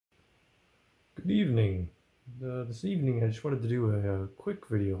Good evening. This evening I just wanted to do a quick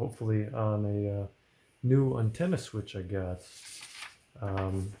video, hopefully on a new antenna switch I got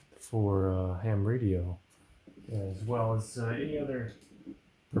for ham radio, as well as any other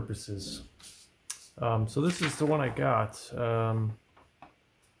purposes. So this is the one I got.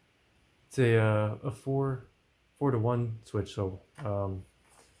 It's a 4-to-1 switch, so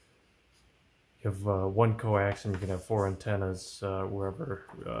you have one coax and you can have 4 antennas wherever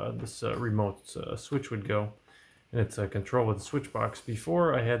this remote switch would go. And it's controlled with the Switchbox.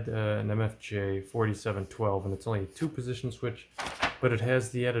 Before I had an MFJ 4712 and it's only a 2-position switch, but it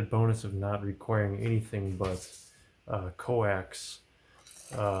has the added bonus of not requiring anything but coax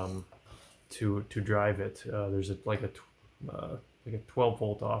to drive it. There's like a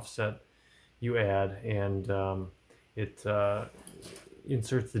 12-volt offset you add, and it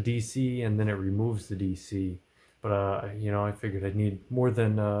inserts the DC and then it removes the DC. But I figured I'd need more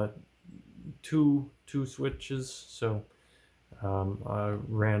than two switches, so I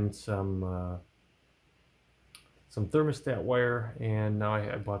ran some thermostat wire, and now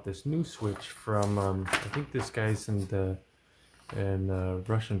I bought this new switch from I think this guy's in the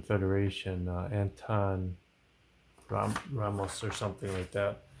Russian Federation, Anton Ramos or something like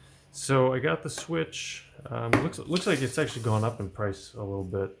that. So I got the switch. Looks like it's actually gone up in price a little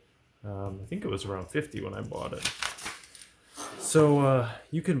bit. I think it was around 50 when I bought it. So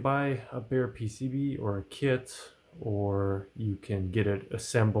you can buy a bare PCB or a kit, or you can get it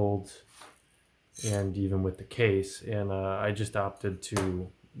assembled and even with the case. And I just opted to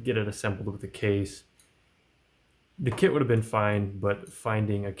get it assembled with the case. The kit would have been fine, but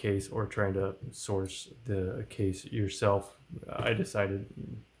finding a case or trying to source the case yourself, I decided,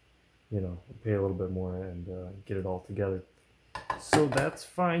 pay a little bit more and get it all together. So that's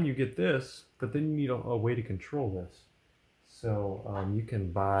fine, you get this, but then you need a way to control this. So you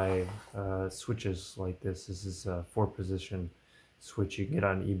can buy switches like this. This is a 4-position switch you can get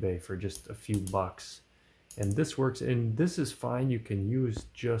on eBay for just a few bucks. And this works, and this is fine. You can use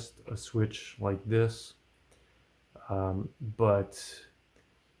just a switch like this, but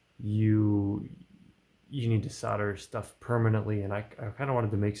you need to solder stuff permanently, and I kind of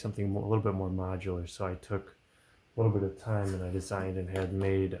wanted to make something a little bit more modular, so I took a little bit of time and I designed and had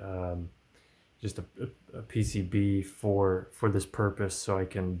made just a PCB for this purpose, so I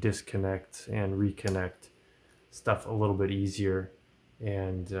can disconnect and reconnect stuff a little bit easier.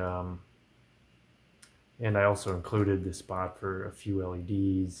 And I also included the spot for a few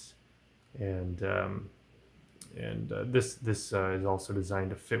LEDs, and this is also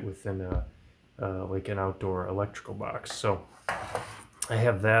designed to fit within like an outdoor electrical box. So I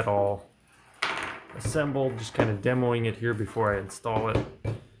have that all assembled, just kind of demoing it here before I install it.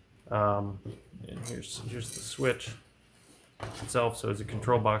 And here's the switch itself. So it's a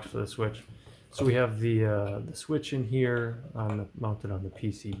control box for the switch. So we have the switch in here mounted on the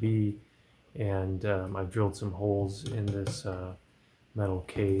PCB, and I've drilled some holes in this metal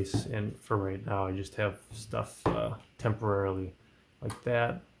case, and for right now I just have stuff temporarily like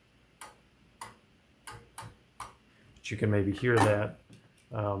that. But you can maybe hear that.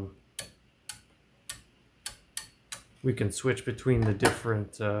 We can switch between the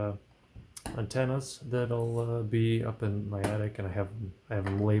different antennas that'll be up in my attic, and I have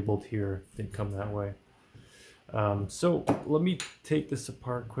them labeled here. Didn't come that way. So let me take this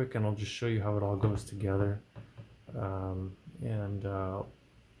apart quick, and I'll just show you how it all goes together. And I'll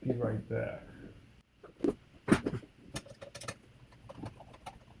be right back.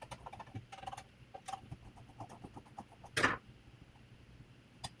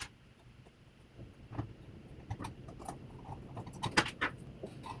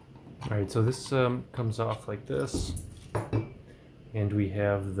 Alright, so this comes off like this, and we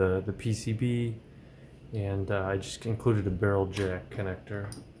have the PCB, and I just included a barrel jack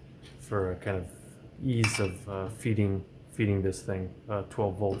connector for a kind of ease of feeding this thing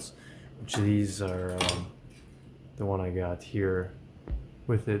 12 volts, which these are the one I got here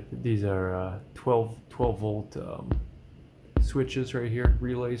with it. These are 12 volt switches right here,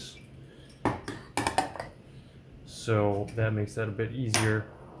 relays. So that makes that a bit easier.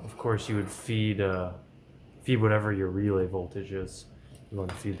 Of course, you would feed whatever your relay voltage is. You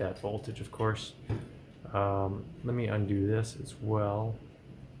want to feed that voltage, of course. Let me undo this as well.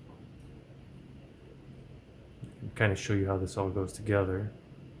 Kind of show you how this all goes together.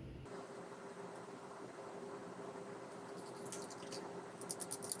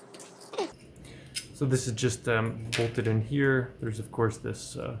 So this is just bolted in here. There's of course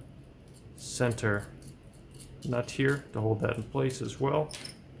this center nut here to hold that in place as well.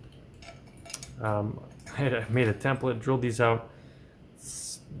 I made a template, drilled these out.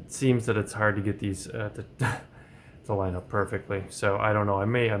 It's seems that it's hard to get these to line up perfectly. So I don't know. I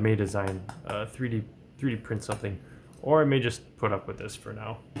may design 3D print something, or I may just put up with this for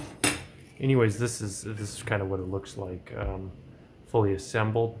now. Anyways, this is kind of what it looks like, fully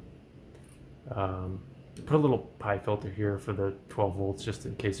assembled. Put a little pi filter here for the 12 volts just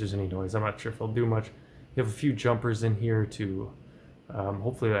in case there's any noise. I'm not sure if it'll do much. You have a few jumpers in here to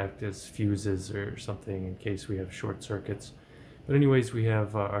hopefully act as fuses or something in case we have short circuits. But anyways, we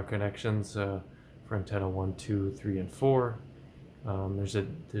have our connections for antenna 1, 2, 3, and 4.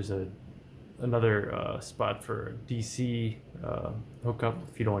 There's another spot for DC hookup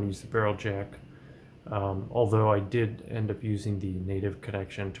if you don't want to use the barrel jack. Although I did end up using the native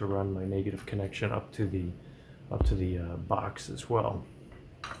connection to run my negative connection up to the box as well.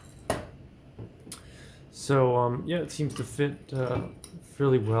 So yeah, it seems to fit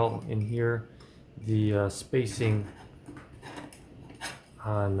fairly well in here. The spacing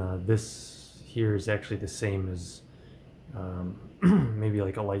on this here is actually the same as maybe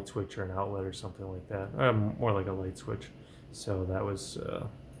like a light switch or an outlet or something like that. More like a light switch. So that was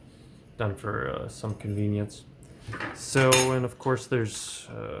done for some convenience. So, and of course there's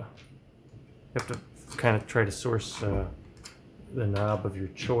you have to kind of try to source the knob of your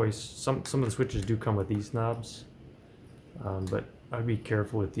choice. Some of the switches do come with these knobs, but I'd be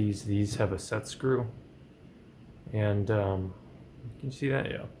careful with these. These have a set screw, and can you see that?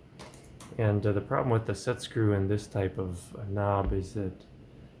 Yeah. And the problem with the set screw in this type of knob is that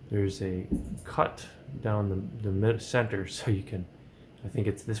there's a cut down the mid center, so you can, I think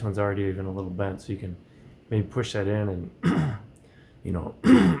it's, this one's already even a little bent, so you can maybe push that in and you know,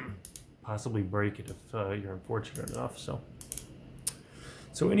 possibly break it if you're unfortunate enough. So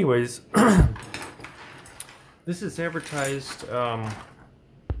anyways, this is advertised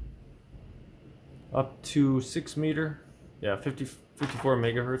up to 6 meter, yeah, 54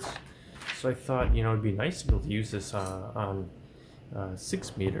 megahertz. So I thought, you know, it'd be nice to be able to use this on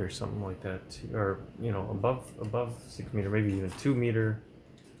 6 meter or something like that, or you know, above 6 meter, maybe even 2 meter.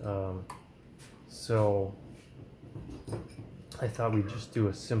 So I thought we'd just do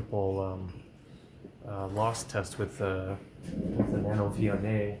a simple loss test with the Nano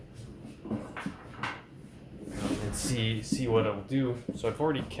VNA and see what it'll do. So I've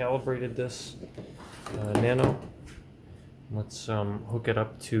already calibrated this Nano. Let's hook it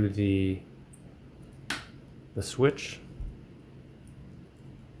up to the switch.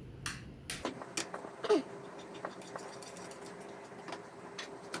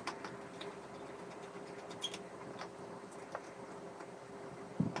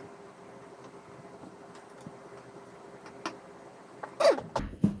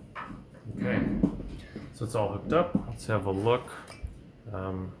 Okay, so it's all hooked up. Let's have a look.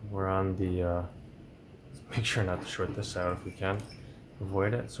 We're on the, let's make sure not to short this out if we can,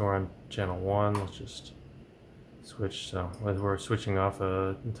 avoid it. So we're on channel 1, let's just switch, so whether we're switching off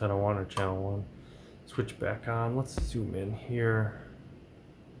antenna 1 or channel 1, switch back on. Let's zoom in here,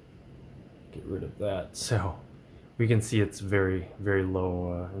 get rid of that. So we can see it's very, very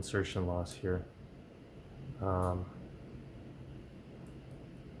low insertion loss here. We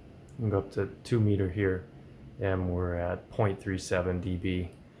can go up to 2 meter here, and we're at 0.37 dB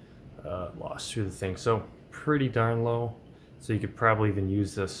loss through the thing. So pretty darn low. So you could probably even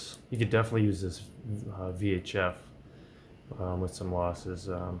use this. You could definitely use this VHF with some losses.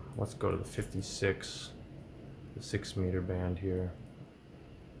 Let's go to the 56, the 6 meter band here,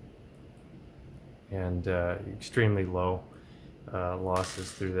 and extremely low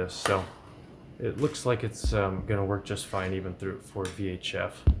losses through this. So it looks like it's going to work just fine even for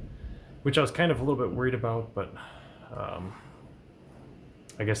VHF, which I was kind of a little bit worried about, but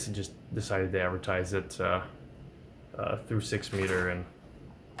I guess he just decided to advertise it through 6 meter and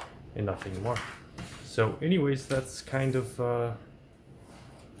nothing more. So anyways, that's kind of the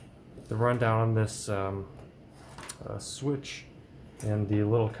rundown on this switch and the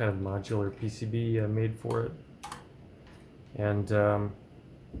little kind of modular PCB made for it. And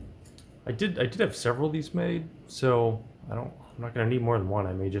I did have several of these made, so I'm not going to need more than one.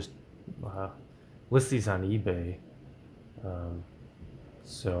 I may just list these on eBay.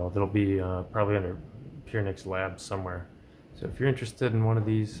 So they'll be probably under Pure Labs somewhere. So if you're interested in one of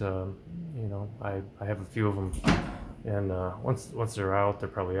these, you know, I have a few of them, and once they're out, they're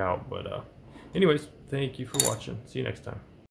probably out. But anyways, thank you for watching. See you next time.